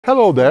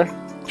Hello there!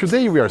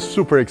 Today we are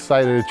super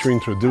excited to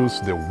introduce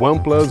the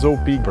OnePlus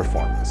OP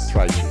Performance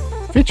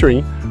Tri-Chip,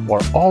 featuring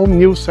our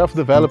all-new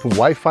self-developed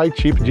Wi-Fi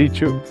chip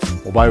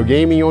G2. Mobile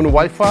gaming on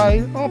Wi-Fi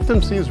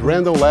often sees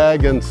random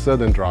lag and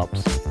sudden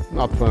drops.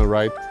 Not fun,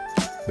 right?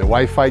 The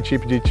Wi-Fi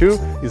chip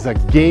G2 is a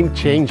game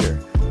changer,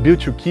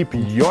 built to keep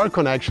your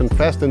connection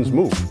fast and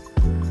smooth.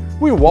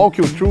 We'll walk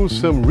you through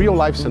some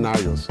real-life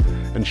scenarios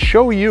and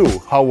show you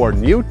how our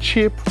new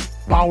chip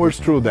powers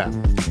through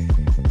them.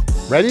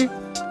 Ready?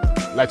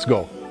 Let's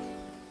go!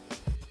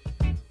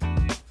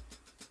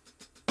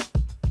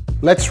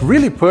 Let's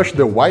really push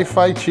the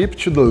Wi-Fi chip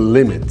to the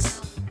limits.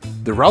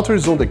 The router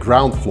is on the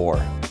ground floor,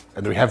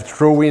 and we have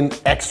thrown in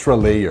extra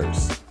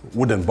layers.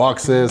 Wooden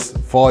boxes,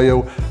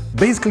 foil,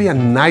 basically a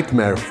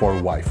nightmare for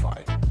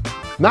Wi-Fi.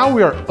 Now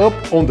we are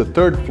up on the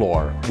third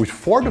floor, with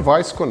 4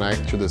 devices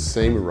connected to the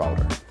same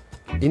router.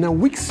 In a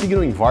weak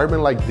signal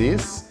environment like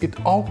this,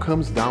 it all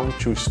comes down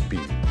to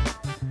speed.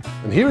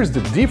 And here is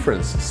the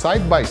difference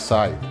side by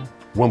side.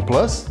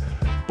 OnePlus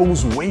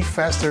pulls way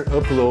faster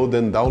upload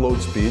and download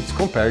speeds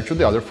compared to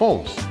the other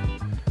phones.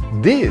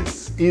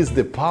 This is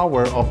the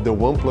power of the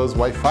OnePlus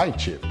Wi-Fi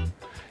chip.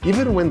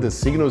 Even when the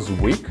signal is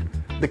weak,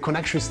 the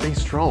connection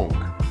stays strong.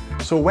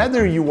 So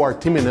whether you are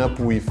teaming up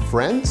with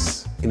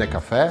friends in a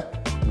cafe,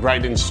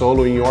 grinding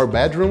solo in your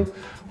bedroom,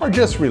 or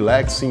just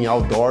relaxing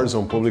outdoors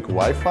on public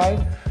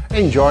Wi-Fi,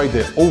 enjoy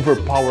the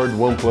overpowered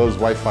OnePlus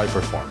Wi-Fi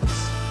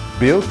performance,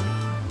 built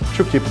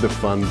to keep the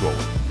fun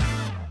going.